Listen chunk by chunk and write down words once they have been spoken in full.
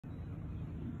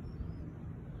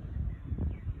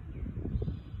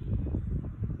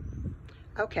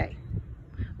Okay,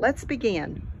 let's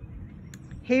begin.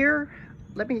 Here,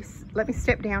 let me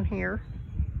step down here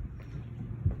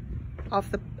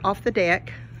off the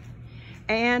deck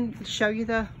and show you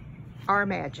our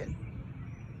Imagine.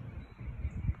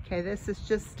 Okay, this is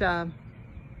just a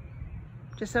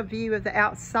view of the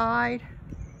outside,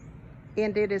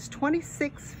 and it is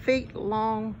 26 feet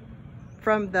long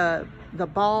from the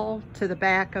ball to the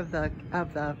back of the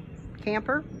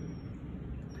camper.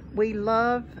 We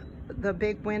love the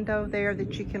big window there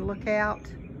that you can look out.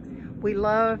 We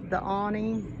love the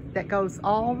awning that goes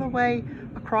all the way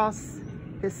across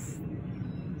this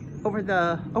over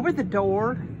the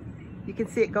door. You can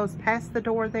see it goes past the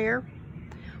door there.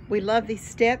 We love these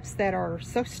steps that are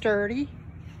so sturdy.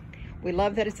 We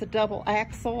love that it's a double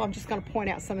axle. I'm just going to point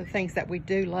out some of the things that we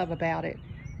do love about it.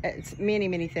 It's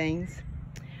many things.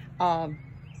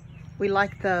 We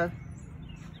like the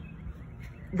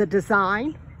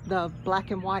design, the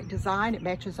black and white design. It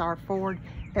matches our Ford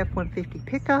F-150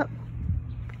 pickup.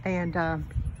 And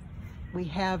we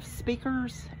have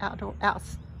speakers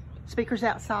speakers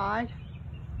outside.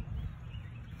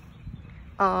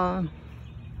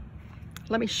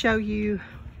 Let me show you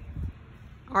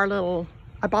our little,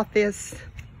 I bought this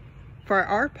for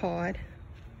our pod,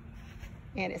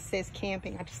 and it says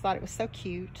camping. I just thought it was so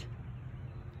cute.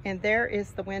 And there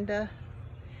is the window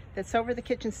that's over the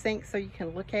kitchen sink so you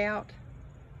can look out.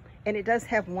 And it does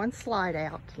have one slide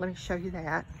out. Let me show you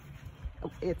that.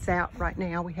 It's out right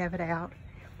now. We have it out.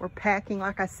 We're packing,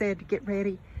 like I said, to get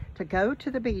ready to go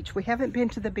to the beach. We haven't been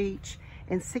to the beach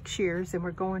in 6 years, and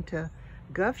we're going to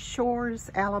Gulf Shores,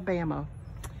 Alabama.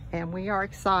 And we are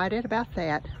excited about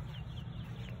that.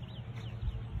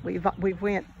 We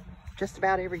went just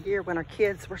about every year when our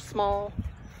kids were small,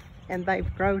 and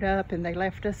they've grown up and they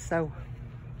left us. So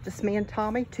just me and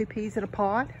Tommy, 2 peas in a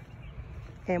pod,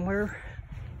 and we're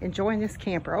enjoying this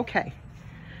camper. Okay,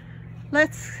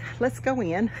 let's go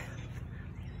in.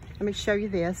 Let me show you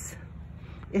this.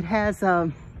 It has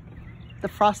the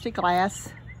frosted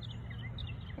glass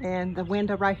and the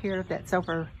window right here that's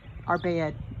over our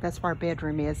bed. That's where our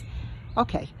bedroom is.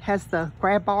 Okay, has the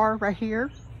grab bar right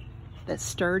here that's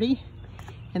sturdy,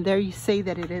 and there you see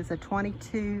that it is a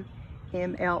 22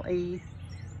 MLE.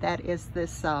 That is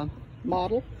this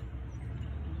model.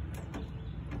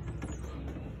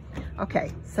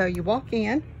 Okay, so you walk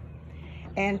in,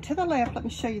 and to the left, let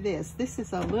me show you this. This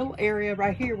is a little area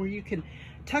right here where you can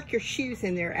tuck your shoes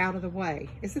in there out of the way.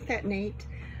 Isn't that neat?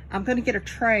 I'm going to get a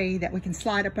tray that we can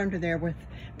slide up under there with,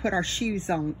 put our shoes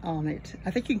on it.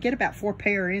 I think you can get about 4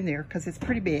 pair in there because it's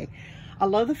pretty big. I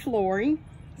love the flooring.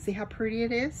 See how pretty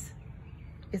it is?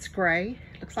 It's gray.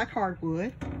 Looks like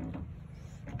hardwood.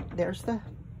 There's the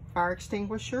fire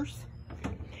extinguishers.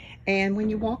 And when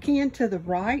you walk in, to the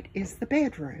right is the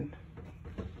bedroom.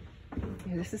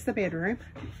 And this is the bedroom.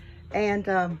 And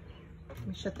let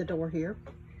me shut the door here.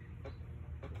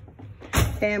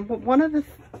 And one of the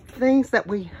things that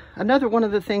another one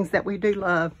of the things that we do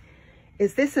love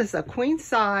is this is a queen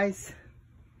size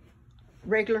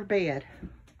regular bed,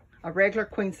 a regular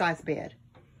queen size bed.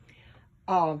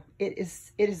 It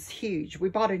is huge. We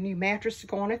bought a new mattress to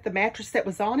go on it. The mattress that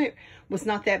was on it was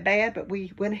not that bad, but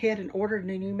we went ahead and ordered a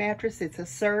new mattress. It's a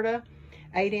Serta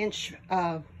 8-inch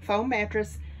foam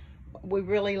mattress. We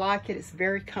really like it. It's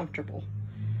very comfortable.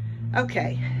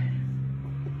 Okay,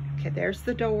 there's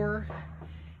the door.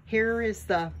 Here is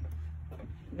the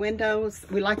windows.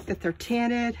 We like that they're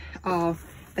tinted.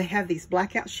 They have these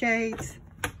blackout shades.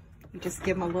 You just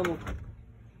give them a little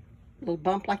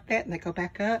bump like that, and they go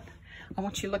back up. I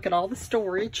want you to look at all the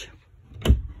storage.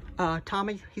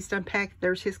 Tommy, he's done packed.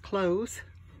 There's his clothes.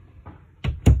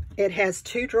 It has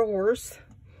 2 drawers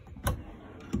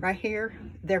right here.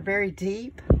 They're very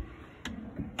deep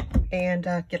and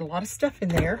get a lot of stuff in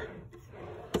there.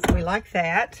 So we like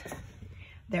that.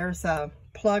 There's a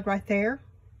plug right there.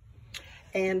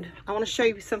 And I want to show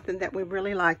you something that we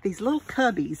really like. These little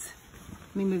cubbies.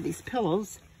 Let me move these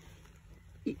pillows.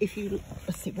 If you,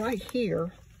 let's see, right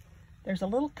here, there's a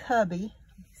little cubby.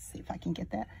 Let's see if I can get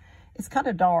that. It's kind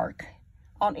of dark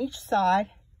on each side.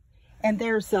 And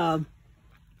there's you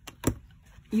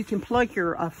can plug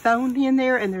your phone in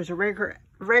there, and there's a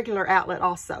regular outlet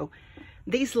also.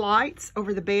 These lights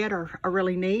over the bed are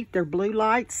really neat. They're blue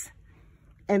lights.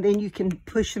 And then you can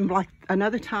push them like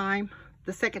another time.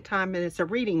 The second time, and it's a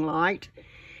reading light.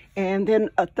 And then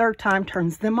a third time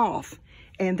turns them off.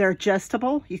 And they're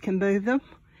adjustable. You can move them.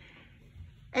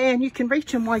 And you can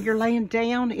reach them while you're laying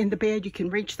down in the bed. You can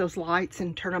reach those lights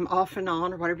and turn them off and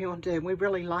on, or whatever you want to do. We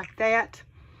really like that.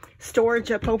 Storage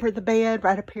up over the bed,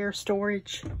 right up here,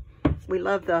 storage. We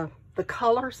love the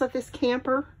colors of this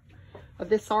camper, of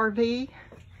this RV.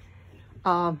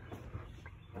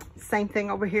 Same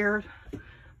thing over here.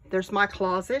 There's my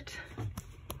closet.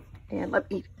 And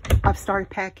I've started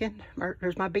packing.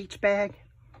 There's my beach bag.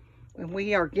 And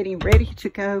we are getting ready to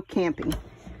go camping.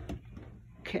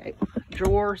 Okay,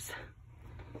 drawers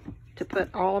to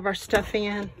put all of our stuff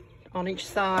in on each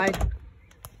side.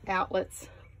 Outlets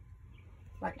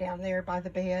right down there by the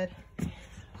bed.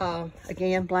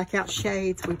 Again, blackout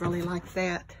shades. We really like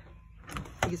that.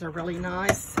 These are really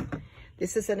nice.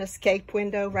 This is an escape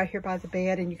window right here by the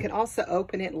bed, and you can also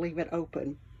open it and leave it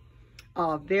open.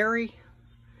 Very,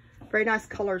 very nice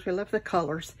colors. We love the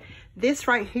colors. This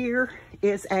right here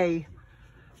is a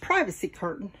privacy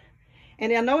curtain.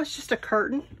 And I know it's just a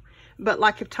curtain, but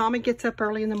like if Tommy gets up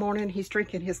early in the morning and he's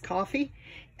drinking his coffee,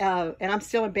 and I'm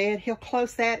still in bed, he'll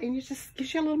close that and it just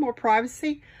gives you a little more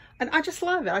privacy. And I just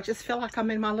love it. I just feel like I'm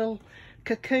in my little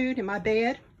cocoon in my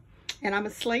bed and I'm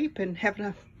asleep and having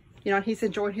a, you know, he's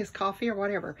enjoying his coffee or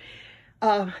whatever.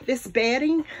 This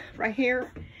bedding right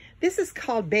here, this is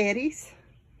called Betty's,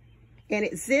 and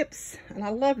it zips, and I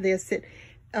love this.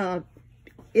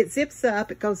 It zips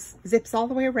up, zips all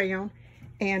the way around,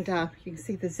 and you can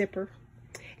see the zipper.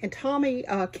 And Tommy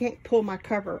can't pull my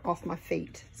cover off my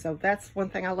feet, so that's one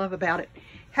thing I love about it.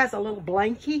 Has a little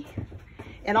blankie,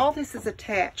 and all this is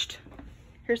attached.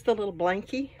 Here's the little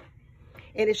blankie,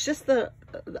 and it's just the,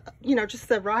 you know, just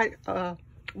the right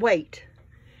weight.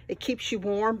 It keeps you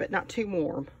warm, but not too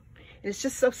warm. And it's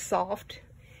just so soft.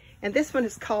 And this one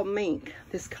is called Mink.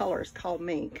 This color is called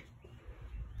Mink,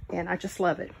 and I just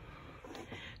love it.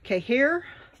 Okay, here,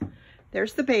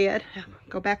 there's the bed.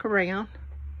 Go back around.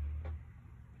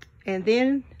 And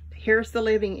then here's the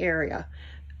living area.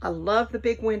 I love the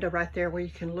big window right there where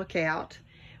you can look out.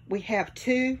 We have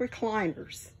 2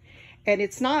 recliners, and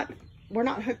we're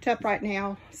not hooked up right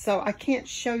now, so I can't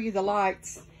show you the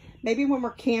lights. Maybe when we're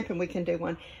camping we can do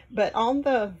one. But on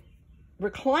the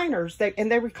recliners,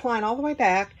 they recline all the way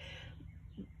back.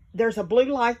 There's a blue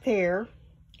light there.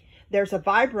 There's a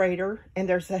vibrator, and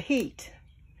there's a heat.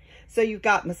 So you've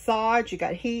got massage, you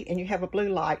got heat, and you have a blue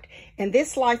light. And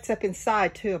this lights up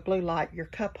inside too, a blue light, your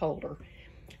cup holder.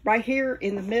 Right here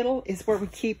in the middle is where we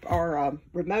keep our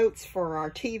remotes for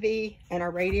our TV and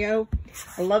our radio.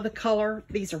 I love the color.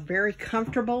 These are very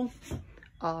comfortable.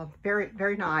 Very,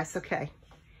 very nice. Okay.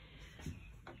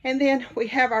 And then we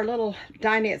have our little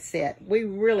dinette set. We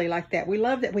really like that. We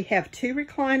love that we have 2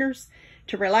 recliners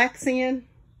to relax in.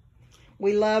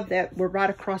 We love that we're right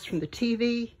across from the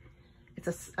TV.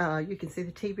 It's a, you can see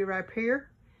the TV right up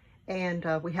here. And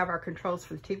we have our controls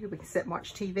for the TV. We can sit and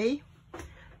watch TV.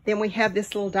 Then we have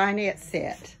this little dinette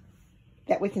set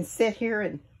that we can sit here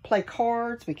and play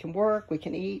cards. We can work, we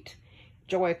can eat,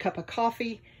 enjoy a cup of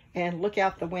coffee, and look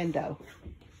out the window.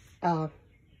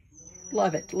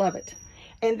 Love it, love it.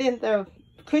 And then the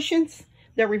cushions,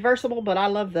 they're reversible, but I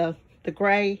love the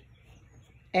gray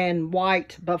and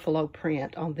white buffalo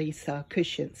print on these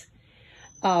cushions.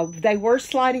 They were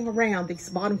sliding around, these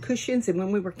bottom cushions, and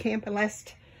when we were camping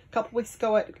last couple weeks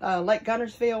ago at Lake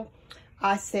Gunnersville,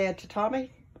 I said to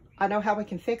Tommy, I know how we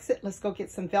can fix it. Let's go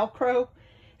get some Velcro.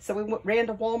 So we ran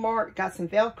to Walmart, got some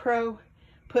Velcro,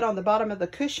 put on the bottom of the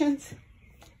cushions,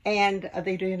 and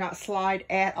they do not slide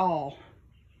at all.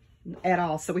 At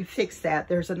all. So we fixed that.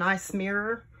 There's a nice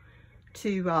mirror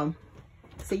to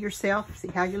see yourself, see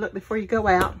how you look before you go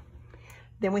out.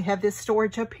 Then we have this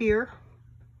storage up here.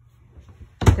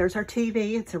 There's our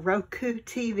TV. It's a Roku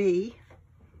TV.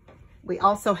 We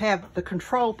also have the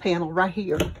control panel right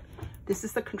here. This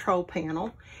is the control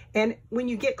panel. And when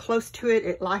you get close to it,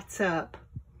 it lights up.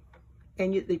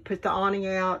 And you put the awning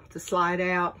out, the slide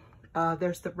out.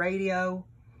 There's the radio.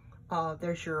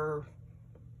 There's your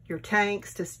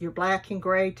tanks, your black and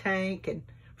gray tank and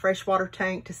freshwater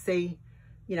tank to see,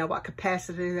 you know, what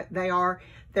capacity they are.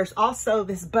 There's also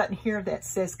this button here that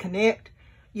says connect.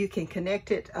 You can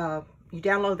connect it. You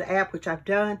download the app, which I've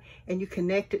done, and you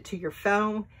connect it to your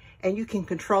phone, and you can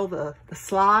control the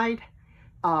slide,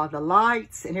 the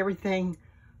lights, and everything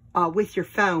with your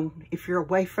phone if you're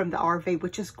away from the RV,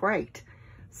 which is great.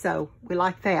 So we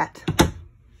like that.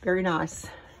 Very nice.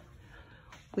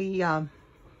 We,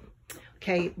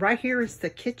 okay, right here is the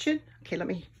kitchen. Okay, let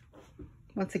me,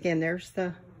 once again, there's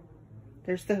the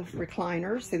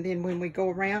recliners. And then when we go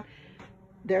around,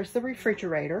 there's the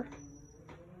refrigerator.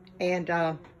 And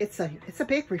it's a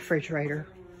big refrigerator.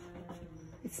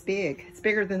 It's big. It's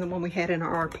bigger than the one we had in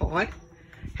our pod.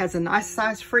 Has a nice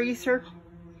size freezer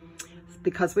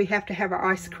because we have to have our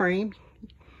ice cream.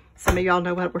 Some of y'all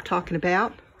know what we're talking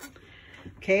about.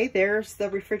 Okay, there's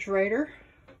the refrigerator.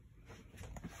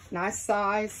 Nice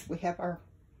size. We have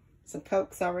some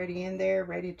Cokes already in there,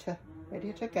 ready to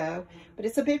go. But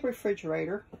it's a big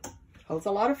refrigerator. holds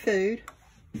a lot of food.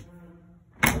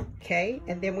 Okay,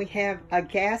 and then we have a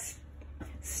gas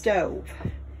stove,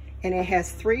 and it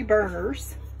has 3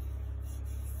 burners.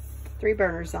 3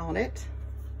 burners on it.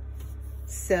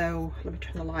 So let me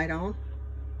turn the light on.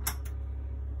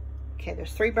 Okay,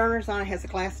 there's 3 burners on it. It has a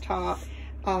glass top.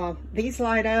 These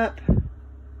light up.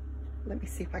 Let me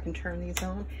see if I can turn these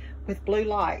on with blue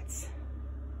lights.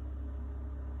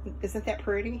 Isn't that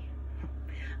pretty?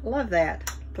 I love that.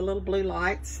 The little blue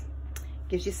lights.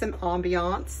 Gives you some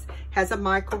ambiance. Has a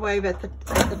microwave at the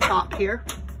top here.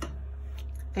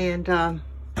 And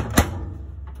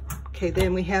okay,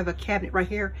 then we have a cabinet right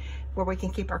here where we can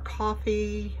keep our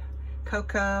coffee,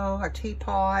 cocoa, our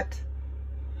teapot.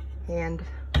 And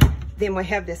then we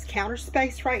have this counter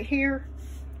space right here.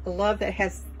 I love that it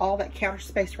has all that counter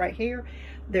space right here.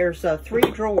 There's 3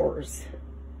 drawers.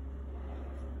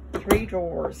 3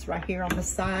 drawers right here on the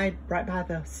side, right by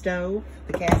the stove,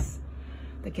 the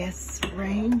gas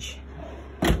range.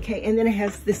 Okay, and then it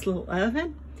has this little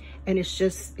oven, and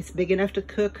it's big enough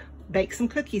to bake some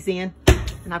cookies in.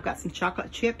 And I've got some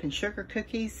chocolate chip and sugar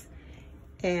cookies,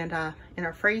 and in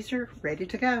our freezer, ready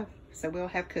to go. So we'll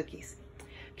have cookies.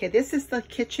 Okay, this is the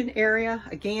kitchen area.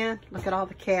 Again, look at all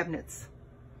the cabinets.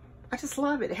 I just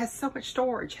love it. It has so much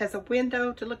storage. It has a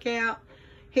window to look out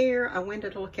here, a window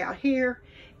to look out here.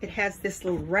 It has this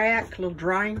little rack, little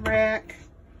drying rack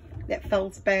that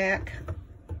folds back.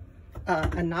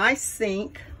 A nice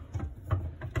sink,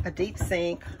 a deep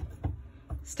sink,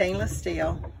 stainless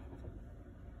steel.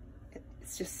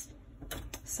 It's just,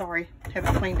 sorry,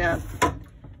 haven't cleaned up,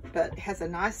 but it has a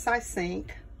nice size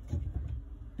sink.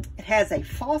 It has a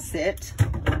faucet,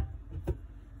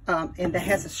 and that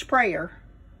has a sprayer.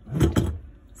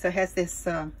 So it has this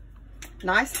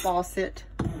nice faucet,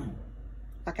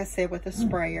 like I said, with a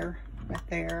sprayer right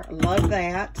there. I love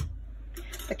that.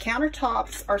 The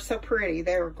countertops are so pretty.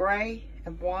 They're gray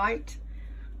and white.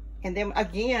 And then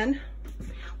again,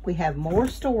 we have more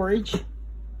storage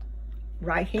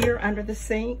right here under the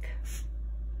sink.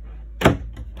 A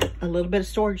little bit of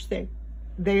storage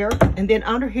there. And then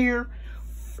under here,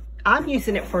 I'm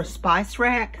using it for a spice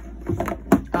rack.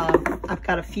 I've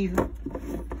got a few,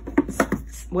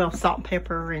 well, salt and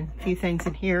pepper and a few things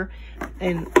in here,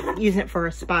 and using it for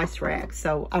a spice rack.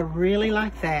 So I really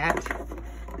like that.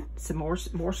 Some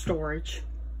more storage.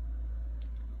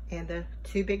 And the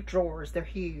 2 big drawers, they're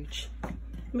huge.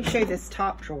 Let me show you this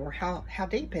top drawer, how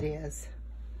deep it is.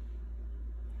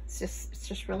 It's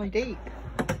just really deep.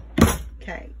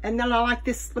 Okay, and then I like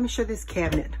this. Let me show this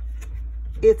cabinet.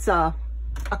 It's a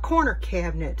corner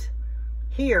cabinet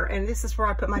here, and this is where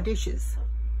I put my dishes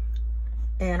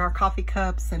and our coffee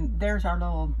cups, and there's our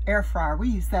little air fryer. We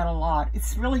use that a lot.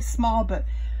 It's really small, but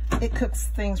it cooks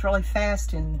things really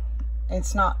fast, and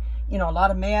it's not, you know, a lot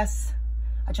of mess.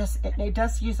 It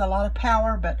does use a lot of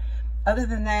power, but other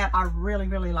than that, I really,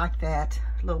 really like that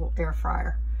little air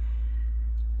fryer.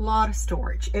 A lot of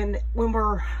storage. And when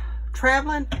we're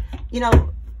traveling, you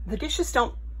know, the dishes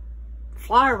don't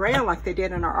fly around like they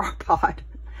did in our iPod.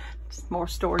 Just more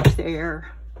storage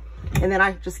there. And then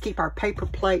I just keep our paper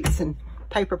plates and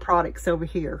paper products over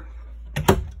here.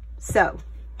 So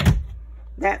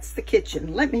that's the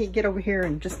kitchen. Let me get over here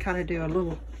and just kind of do a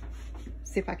little,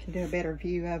 see if I can do a better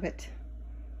view of it.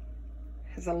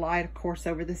 Has a light, of course,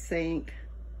 over the sink.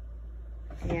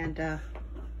 And I'm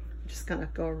just gonna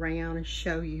go around and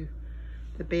show you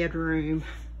the bedroom.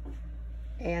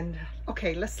 And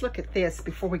okay, let's look at this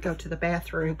before we go to the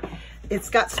bathroom. It's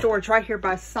got storage right here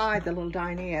by side the little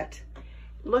dinette.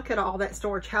 Look at all that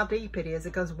storage, how deep it is.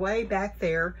 It goes way back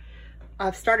there.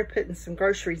 I've started putting some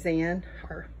groceries in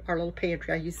our little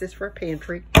pantry. I use this for a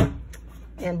pantry.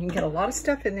 And you can get a lot of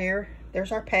stuff in there.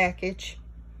 There's our package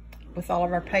with all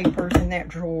of our papers in that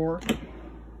drawer.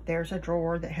 There's a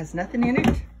drawer that has nothing in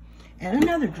it. And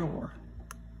another drawer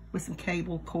with some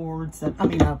cable cords,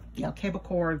 cable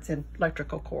cords and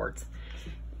electrical cords.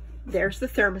 There's the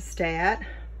thermostat.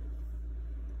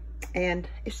 And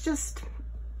it's just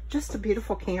a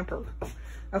beautiful camper.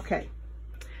 Okay,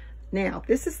 now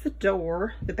this is the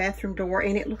door, the bathroom door,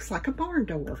 and it looks like a barn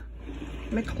door.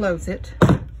 Let me close it.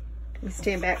 Let me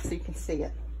stand back so you can see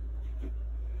it.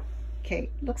 Okay,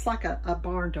 looks like a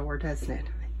barn door, doesn't it?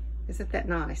 Isn't that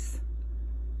nice?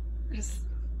 I just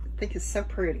think it's so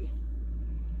pretty.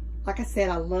 Like I said,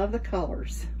 I love the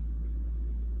colors.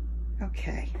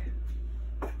 Okay.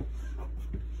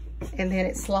 And then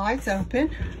it slides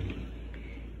open,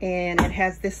 and it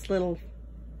has this little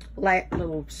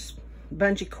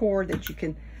bungee cord that you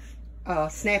can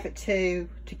snap it to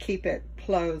keep it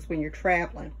closed when you're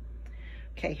traveling.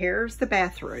 Okay, here's the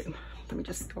bathroom. Let me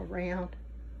just go around.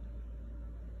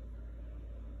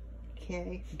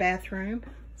 Okay, bathroom.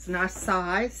 It's a nice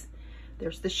size.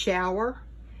 There's the shower.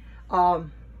 Let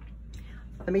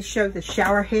me show the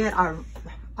shower head.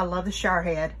 I love the shower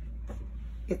head.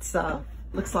 It's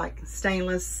looks like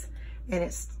stainless, and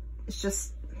it's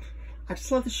just, I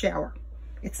just love the shower.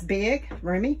 It's big,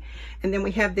 roomy. And then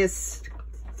we have this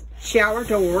shower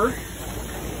door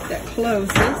that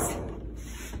closes,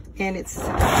 and it's,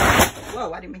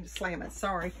 whoa, I didn't mean to slam it,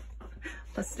 sorry.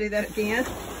 Let's do that again.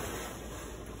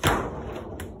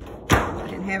 I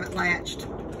didn't have it latched.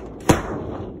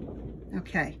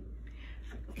 Okay.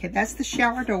 Okay, that's the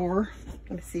shower door.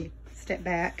 Let me see, step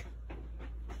back.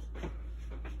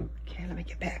 Okay, let me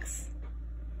get back.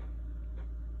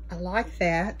 I like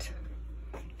that.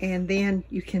 And then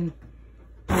you can,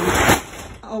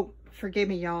 oh, forgive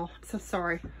me, y'all. I'm so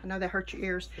sorry. I know that hurt your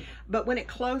ears. But when it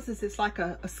closes, it's like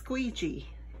a squeegee.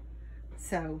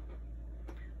 So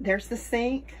there's the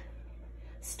sink.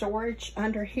 Storage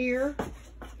under here.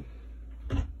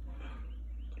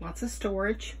 Lots of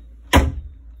storage.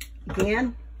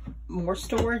 Again, more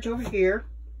storage over here.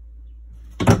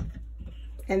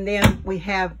 And then we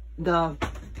have the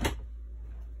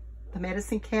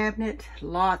medicine cabinet.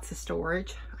 Lots of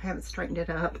storage. I haven't straightened it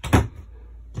up.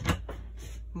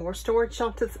 More storage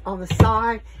on the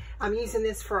side. I'm using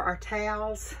this for our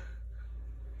towels.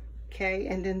 Okay,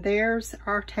 and then there's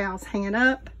our towels hanging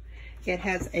up. It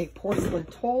has a porcelain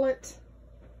toilet,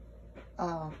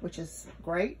 which is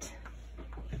great.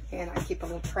 And I keep a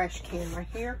little trash can right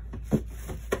here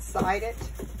beside it.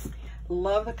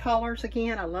 Love the colors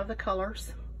again. I love the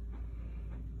colors.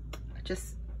 It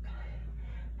just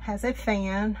has a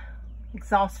fan,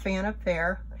 exhaust fan up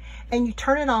there. And you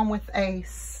turn it on with a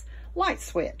light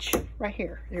switch right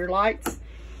here. Your lights,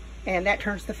 and that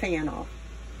turns the fan off.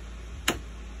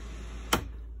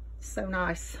 So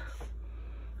nice.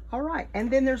 All right, and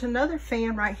then there's another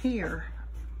fan right here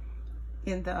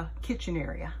in the kitchen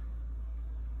area.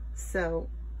 So,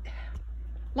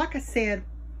 like I said,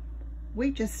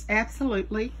 we just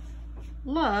absolutely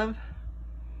love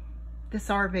this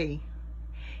RV.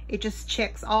 It just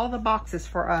checks all the boxes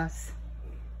for us.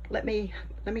 Let me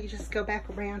just go back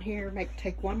around here,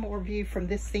 take one more view from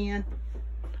this end.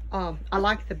 I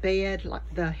like the bed,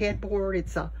 like the headboard.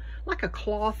 It's like a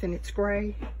cloth and it's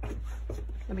gray.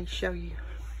 Let me show you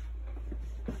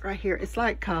right here. It's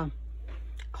like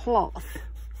cloth,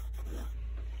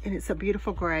 and it's a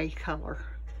beautiful gray color.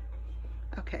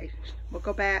 Okay, we'll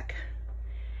go back.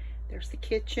 There's the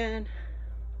kitchen.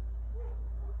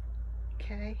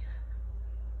 Okay,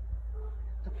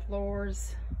 the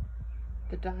floors,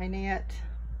 the dinette.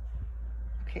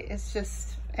 Okay, it's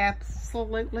just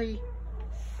absolutely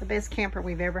the best camper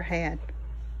we've ever had.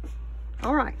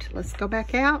 All right, let's go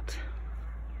back out.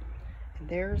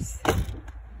 And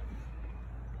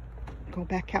go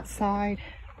back outside.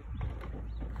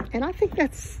 And I think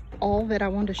that's all that I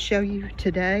wanted to show you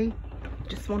today.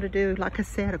 Just want to do, like I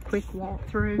said, a quick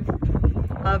walkthrough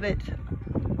of it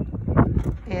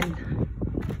and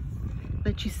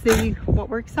let you see what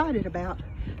we're excited about.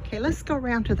 Okay, let's go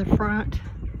around to the front.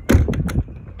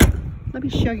 Let me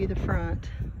show you the front.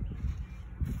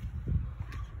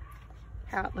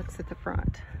 How it looks at the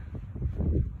front.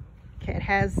 Okay, it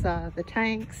has the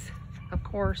tanks, of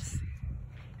course,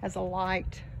 has a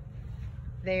light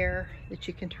there that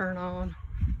you can turn on.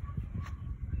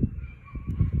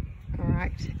 All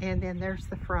right, and then there's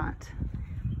the front.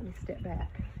 Let me step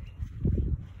back.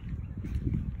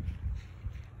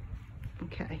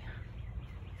 Okay,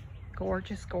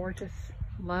 gorgeous, gorgeous.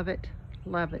 Love it,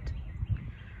 love it.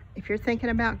 If you're thinking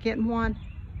about getting one,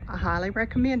 I highly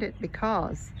recommend it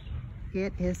because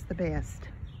it is the best.